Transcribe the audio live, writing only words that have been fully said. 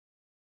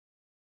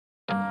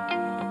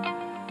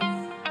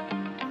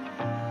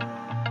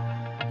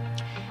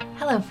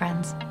Hello,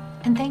 friends,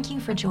 and thank you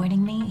for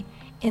joining me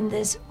in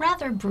this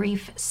rather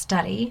brief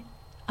study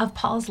of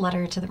Paul's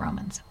letter to the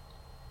Romans.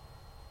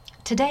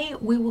 Today,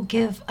 we will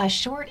give a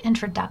short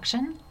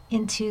introduction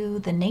into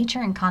the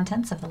nature and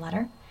contents of the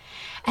letter,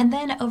 and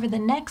then over the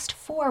next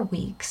 4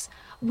 weeks,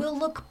 we'll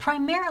look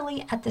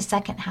primarily at the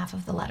second half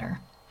of the letter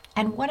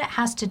and what it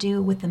has to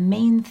do with the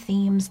main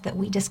themes that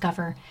we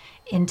discover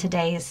in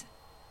today's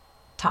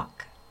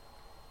talk.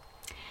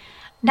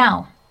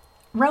 Now,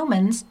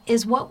 Romans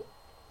is what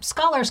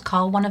scholars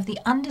call one of the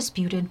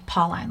undisputed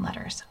Pauline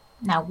letters.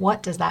 Now,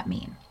 what does that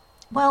mean?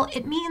 Well,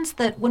 it means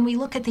that when we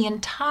look at the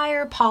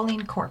entire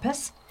Pauline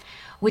corpus,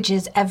 which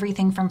is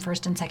everything from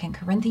 1st and 2nd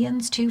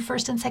Corinthians to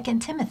 1st and 2nd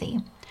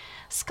Timothy,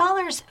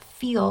 scholars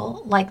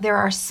feel like there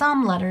are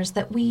some letters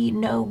that we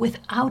know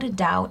without a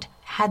doubt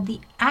had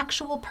the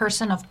actual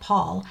person of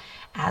Paul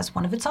as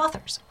one of its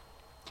authors.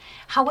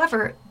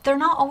 However, they're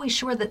not always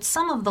sure that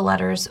some of the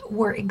letters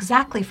were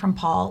exactly from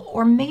Paul,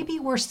 or maybe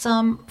were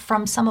some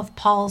from some of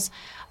Paul's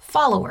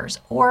followers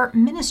or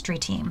ministry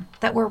team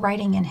that were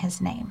writing in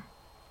his name.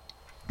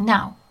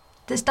 Now,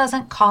 this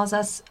doesn't cause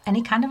us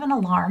any kind of an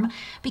alarm,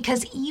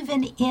 because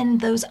even in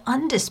those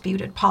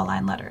undisputed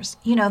Pauline letters,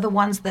 the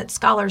ones that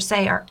scholars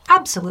say are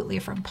absolutely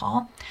from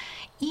Paul,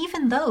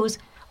 even those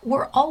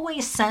were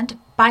always sent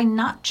by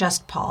not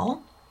just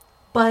Paul,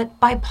 but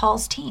by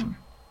Paul's team.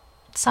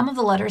 Some of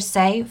the letters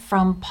say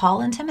from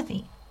Paul and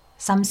Timothy.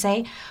 Some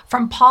say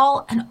from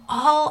Paul and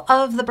all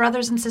of the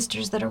brothers and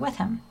sisters that are with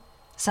him.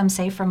 Some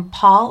say from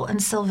Paul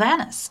and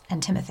Silvanus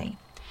and Timothy.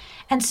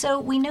 And so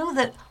we know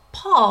that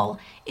Paul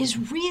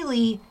is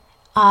really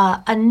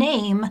a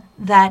name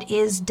that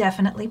is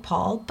definitely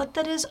Paul, but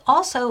that is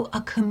also a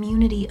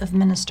community of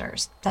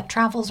ministers that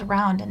travels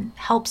around and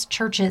helps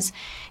churches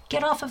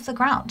get off of the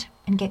ground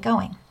and get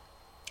going.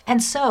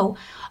 And so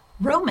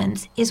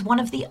Romans is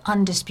one of the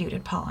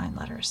undisputed Pauline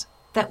letters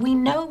that we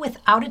know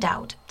without a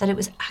doubt that it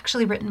was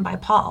actually written by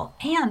Paul.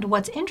 And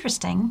what's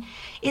interesting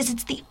is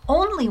it's the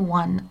only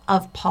one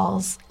of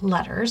Paul's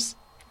letters,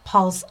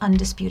 Paul's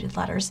undisputed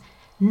letters,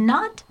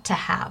 not to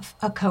have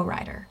a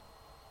co-writer.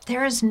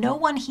 There is no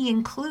one he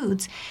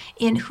includes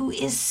in who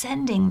is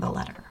sending the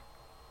letter.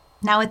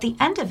 Now, at the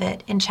end of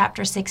it, in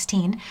chapter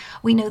 16,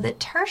 we know that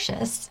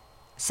Tertius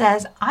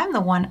says, I'm the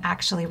one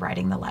actually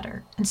writing the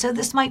letter. And so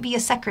this might be a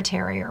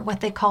secretary, or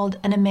what they called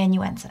an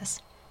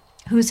amanuensis,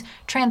 who's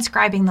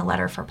transcribing the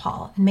letter for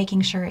Paul and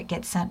making sure it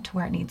gets sent to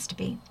where it needs to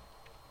be.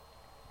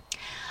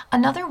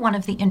 Another one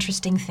of the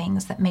interesting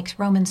things that makes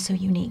Romans so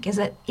unique is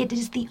that it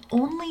is the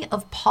only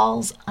of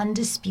Paul's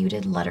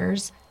undisputed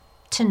letters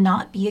to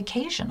not be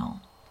occasional.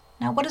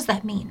 Now, what does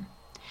that mean?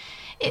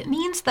 It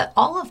means that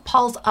all of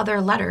Paul's other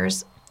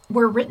letters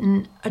were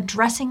written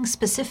addressing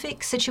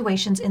specific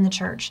situations in the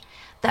church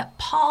that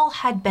Paul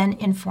had been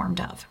informed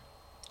of.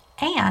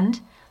 And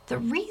the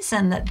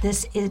reason that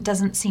it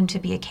doesn't seem to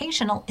be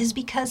occasional is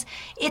because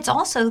it's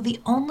also the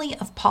only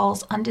of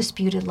Paul's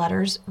undisputed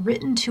letters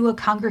written to a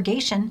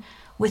congregation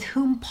with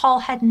whom Paul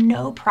had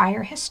no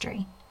prior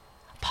history.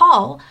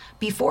 Paul,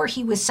 before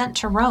he was sent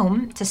to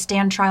Rome to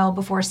stand trial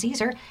before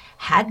Caesar,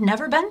 had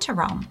never been to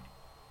Rome.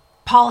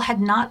 Paul had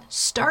not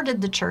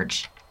started the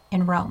church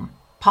in Rome.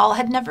 Paul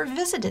had never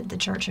visited the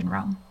church in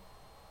Rome.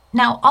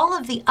 Now, all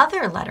of the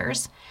other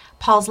letters,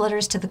 Paul's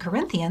letters to the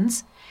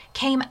Corinthians,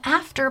 came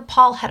after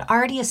Paul had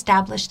already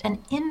established an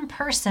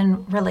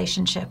in-person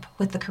relationship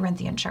with the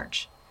Corinthian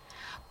church.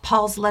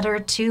 Paul's letter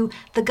to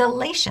the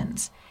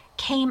Galatians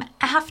came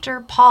after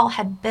Paul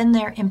had been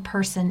there in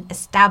person,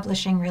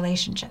 establishing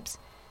relationships.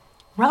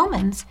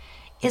 Romans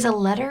is a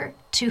letter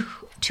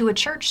to a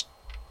church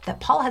that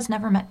Paul has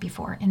never met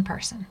before in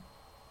person.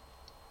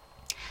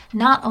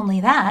 Not only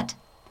that,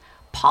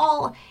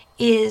 Paul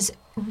is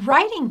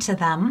writing to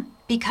them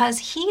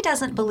because he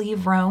doesn't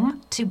believe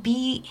Rome to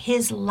be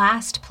his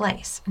last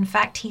place. In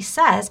fact, he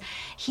says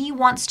he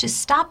wants to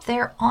stop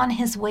there on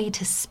his way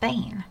to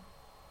Spain.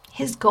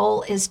 His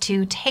goal is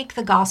to take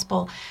the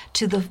gospel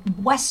to the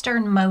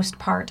westernmost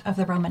part of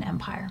the Roman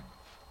Empire.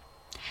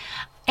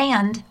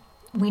 And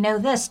we know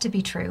this to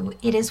be true.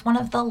 It is one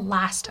of the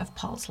last of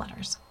Paul's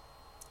letters.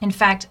 In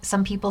fact,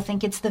 some people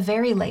think it's the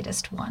very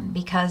latest one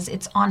because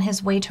it's on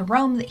his way to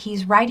Rome that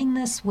he's writing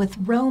this with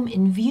Rome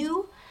in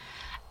view.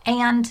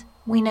 And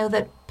we know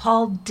that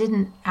Paul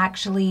didn't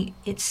actually,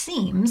 it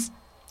seems,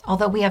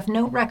 although we have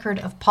no record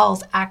of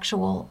Paul's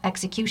actual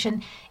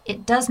execution,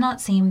 it does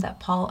not seem that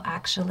Paul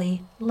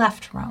actually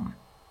left Rome,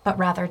 but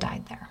rather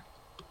died there.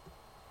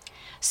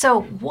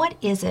 So what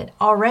is it?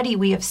 Already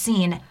we have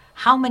seen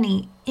how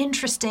many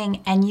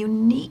interesting and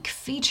unique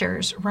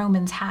features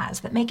Romans has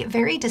that make it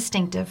very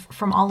distinctive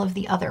from all of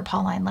the other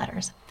Pauline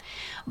letters.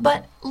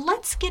 But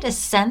let's get a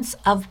sense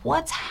of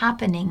what's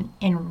happening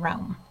in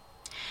Rome.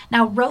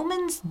 Now,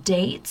 Romans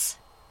dates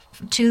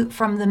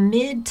from the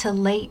mid to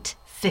late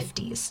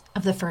 50s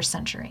of the first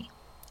century.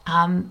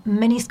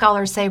 Many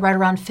scholars say right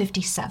around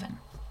 57.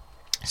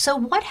 So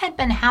what had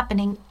been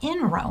happening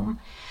in Rome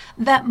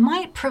that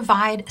might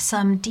provide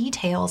some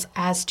details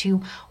as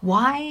to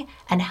why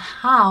and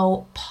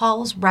how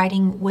Paul's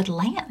writing would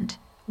land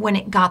when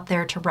it got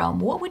there to Rome?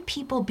 What would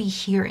people be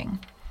hearing?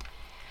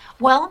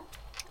 Well,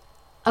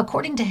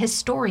 according to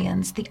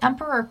historians, the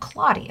Emperor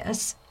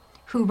Claudius,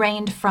 who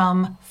reigned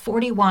from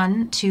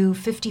 41 to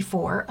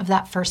 54 of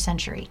that first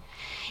century,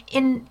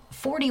 in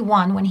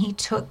 41, when he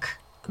took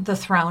the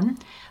throne,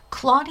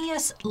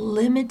 Claudius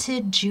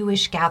limited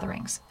Jewish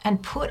gatherings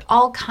and put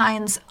all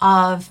kinds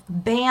of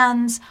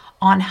bans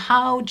on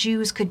how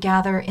Jews could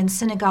gather in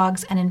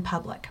synagogues and in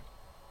public.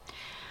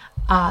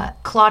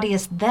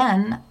 Claudius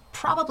then,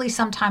 probably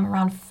sometime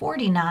around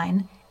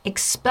 49,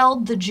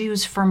 expelled the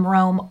Jews from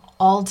Rome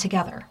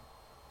altogether.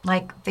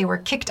 Like they were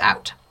kicked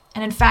out.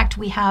 And in fact,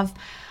 we have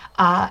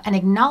an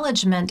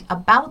acknowledgement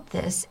about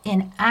this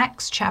in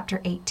Acts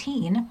chapter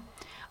 18,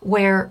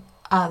 where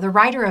the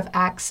writer of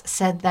Acts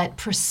said that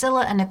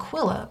Priscilla and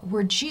Aquila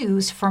were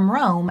Jews from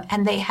Rome,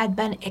 and they had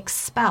been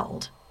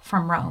expelled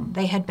from Rome.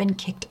 They had been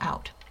kicked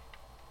out.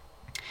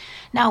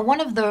 Now, one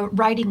of the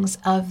writings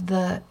of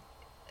the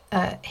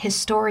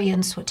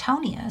historian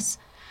Suetonius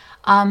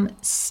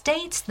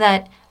states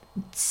that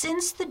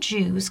since the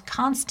Jews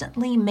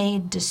constantly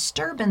made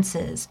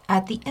disturbances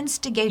at the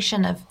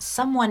instigation of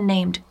someone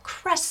named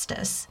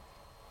Chrestus,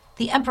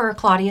 the Emperor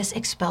Claudius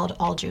expelled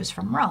all Jews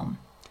from Rome.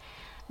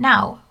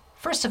 Now,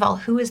 first of all,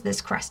 who is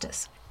this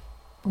Chrestus?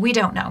 We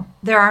don't know.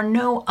 There are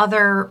no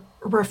other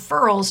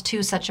referrals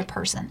to such a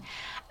person.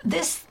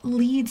 This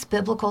leads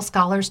biblical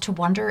scholars to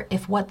wonder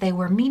if what they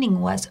were meaning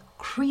was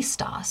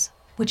Christos,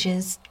 which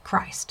is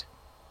Christ,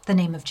 the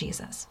name of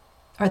Jesus,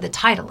 or the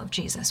title of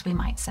Jesus, we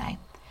might say.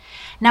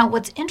 Now,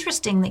 what's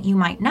interesting that you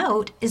might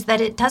note is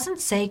that it doesn't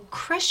say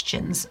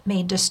Christians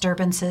made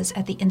disturbances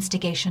at the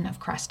instigation of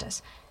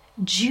Chrestus.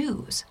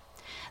 Jews.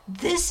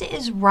 This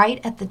is right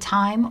at the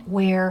time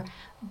where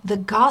the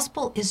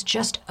gospel is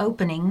just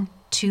opening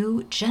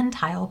to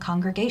Gentile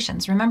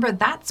congregations. Remember,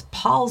 that's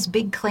Paul's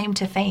big claim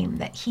to fame,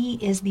 that he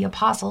is the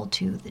apostle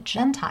to the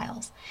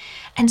Gentiles.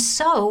 And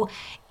so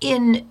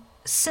in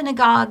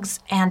synagogues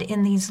and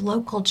in these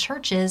local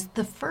churches,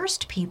 the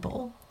first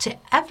people to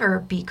ever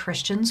be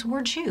Christians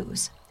were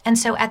Jews. And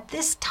so at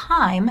this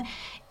time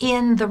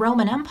in the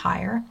Roman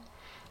Empire,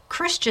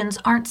 Christians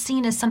aren't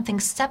seen as something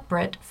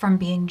separate from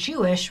being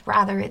Jewish.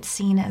 Rather, it's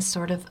seen as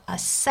sort of a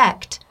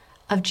sect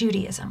of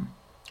Judaism.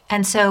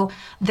 And so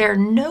they're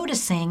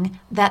noticing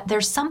that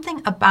there's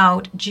something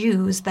about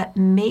Jews that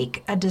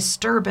make a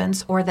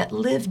disturbance or that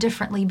live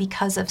differently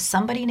because of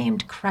somebody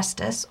named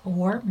Chrestus,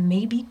 or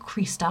maybe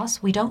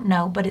Christos, we don't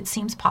know, but it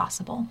seems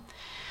possible,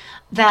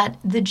 that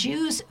the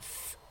Jews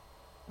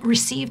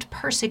received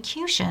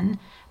persecution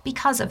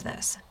because of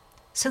this.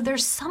 So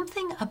there's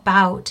something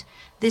about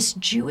this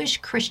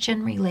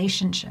Jewish-Christian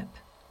relationship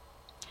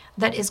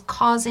that is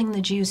causing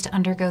the Jews to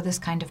undergo this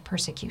kind of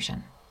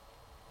persecution.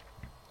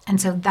 And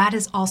so that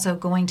is also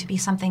going to be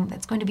something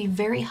that's going to be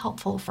very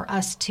helpful for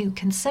us to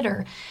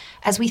consider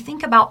as we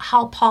think about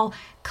how Paul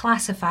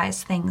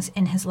classifies things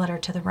in his letter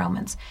to the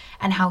Romans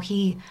and how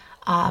he,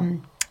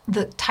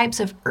 the types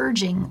of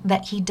urging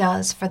that he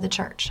does for the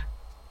church.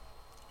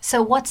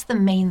 So what's the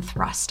main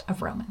thrust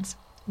of Romans?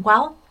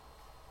 Well,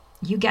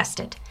 you guessed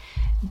it.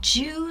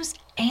 Jews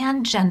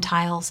and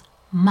Gentiles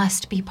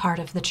must be part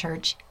of the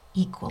church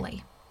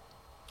equally.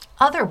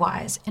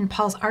 Otherwise, in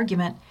Paul's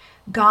argument,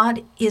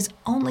 God is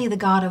only the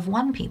God of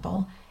one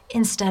people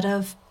instead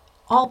of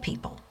all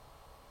people.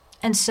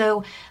 And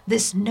so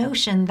this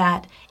notion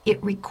that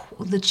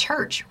the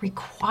church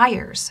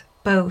requires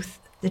both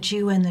the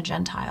Jew and the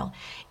Gentile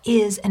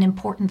is an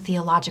important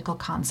theological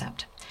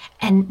concept.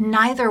 And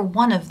neither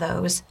one of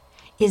those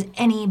is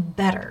any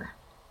better.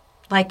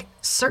 Like,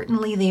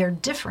 certainly they are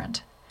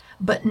different,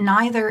 but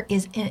neither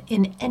is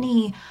in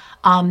any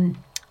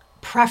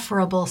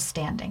preferable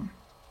standing.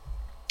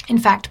 In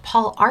fact,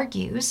 Paul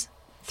argues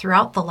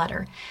throughout the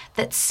letter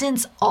that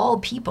since all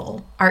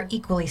people are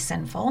equally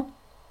sinful,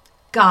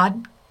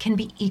 God can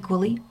be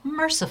equally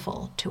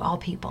merciful to all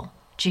people,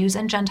 Jews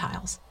and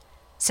Gentiles.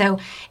 So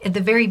at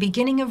the very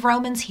beginning of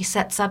Romans, he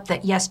sets up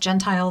that, yes,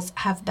 Gentiles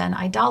have been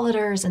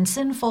idolaters and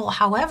sinful.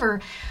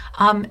 However,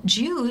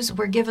 Jews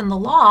were given the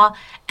law,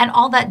 and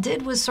all that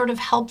did was sort of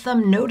help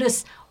them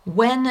notice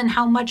when and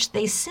how much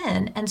they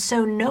sin. And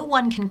so no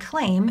one can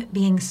claim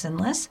being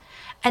sinless,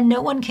 and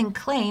no one can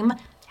claim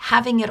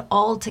having it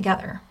all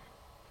together.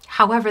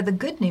 However, the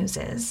good news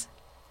is,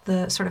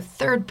 the sort of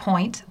third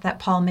point that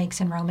Paul makes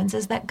in Romans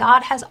is that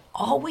God has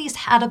always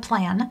had a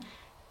plan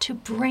to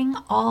bring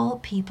all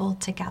people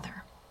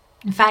together.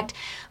 In fact,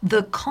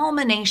 the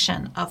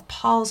culmination of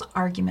Paul's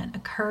argument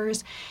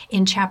occurs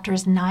in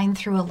chapters 9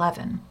 through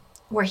 11,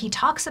 where he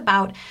talks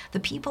about the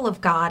people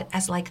of God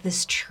as like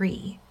this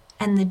tree.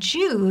 And the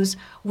Jews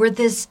were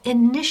this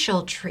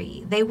initial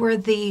tree. They were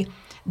the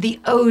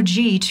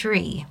OG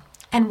tree.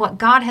 And what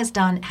God has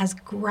done has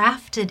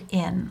grafted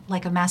in,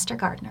 like a master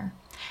gardener,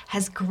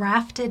 has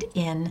grafted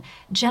in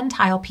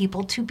Gentile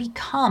people to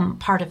become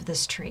part of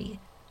this tree.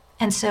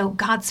 And so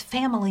God's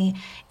family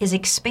is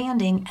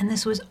expanding, and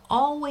this was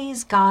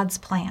always God's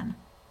plan.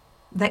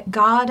 That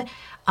God,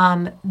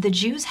 the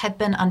Jews had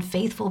been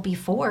unfaithful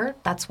before.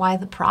 That's why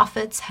the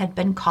prophets had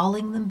been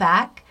calling them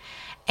back.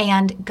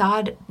 And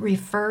God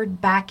referred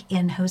back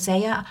in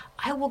Hosea,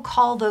 I will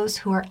call those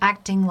who are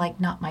acting like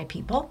not my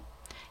people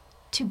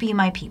to be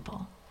my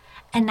people.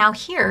 And now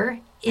here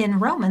in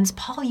Romans,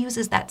 Paul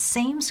uses that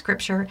same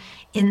scripture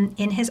in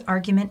his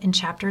argument in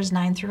chapters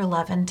 9 through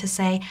 11 to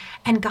say,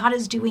 and God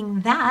is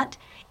doing that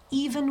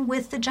even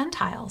with the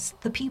Gentiles,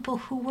 the people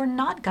who were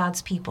not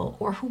God's people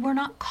or who were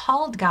not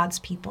called God's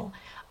people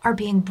are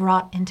being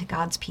brought into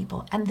God's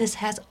people. And this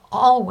has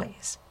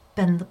always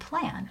been the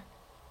plan.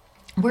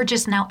 We're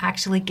just now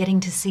actually getting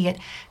to see it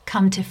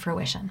come to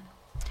fruition.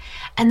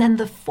 And then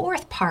the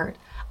fourth part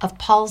of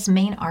Paul's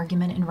main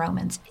argument in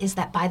Romans is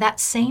that by that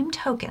same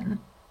token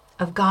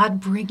of God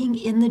bringing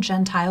in the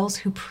Gentiles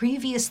who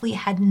previously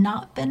had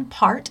not been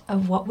part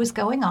of what was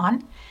going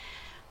on,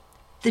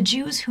 the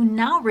Jews who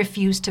now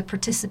refuse to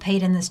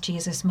participate in this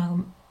Jesus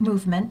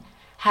movement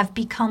have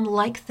become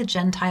like the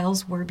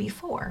Gentiles were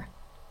before,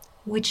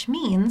 which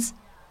means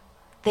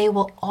they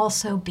will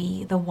also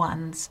be the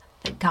ones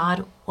that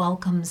God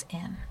welcomes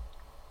in.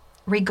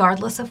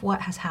 Regardless of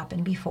what has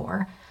happened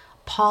before,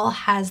 Paul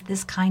has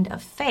this kind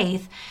of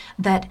faith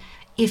that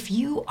if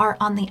you are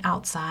on the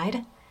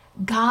outside,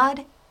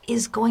 God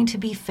is going to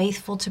be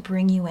faithful to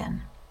bring you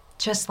in,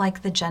 just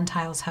like the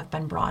Gentiles have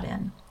been brought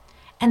in.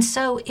 And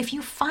so if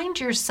you find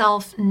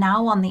yourself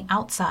now on the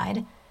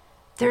outside,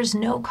 there's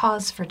no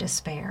cause for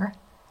despair.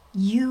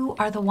 You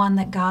are the one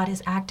that God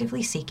is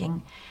actively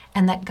seeking,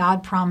 and that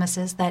God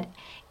promises that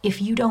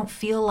if you don't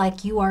feel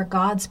like you are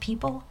God's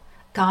people,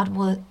 God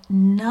will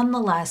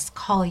nonetheless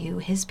call you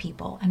his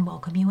people and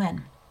welcome you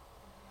in.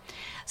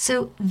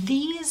 So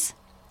these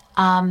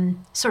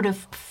sort of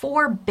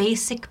four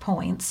basic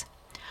points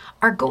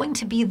are going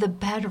to be the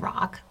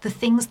bedrock, the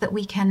things that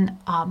we can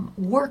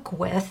work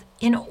with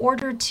in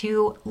order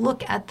to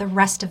look at the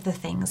rest of the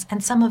things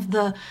and some of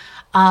the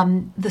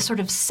sort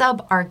of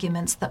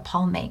sub-arguments that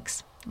Paul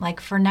makes.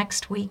 Like for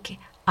next week,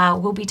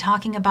 we'll be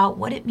talking about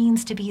what it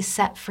means to be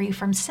set free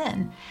from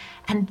sin.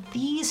 And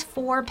these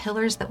four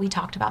pillars that we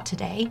talked about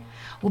today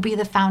will be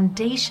the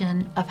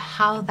foundation of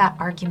how that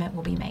argument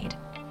will be made.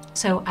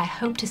 So I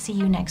hope to see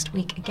you next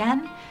week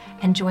again,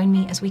 and join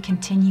me as we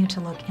continue to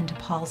look into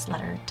Paul's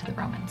letter to the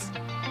Romans.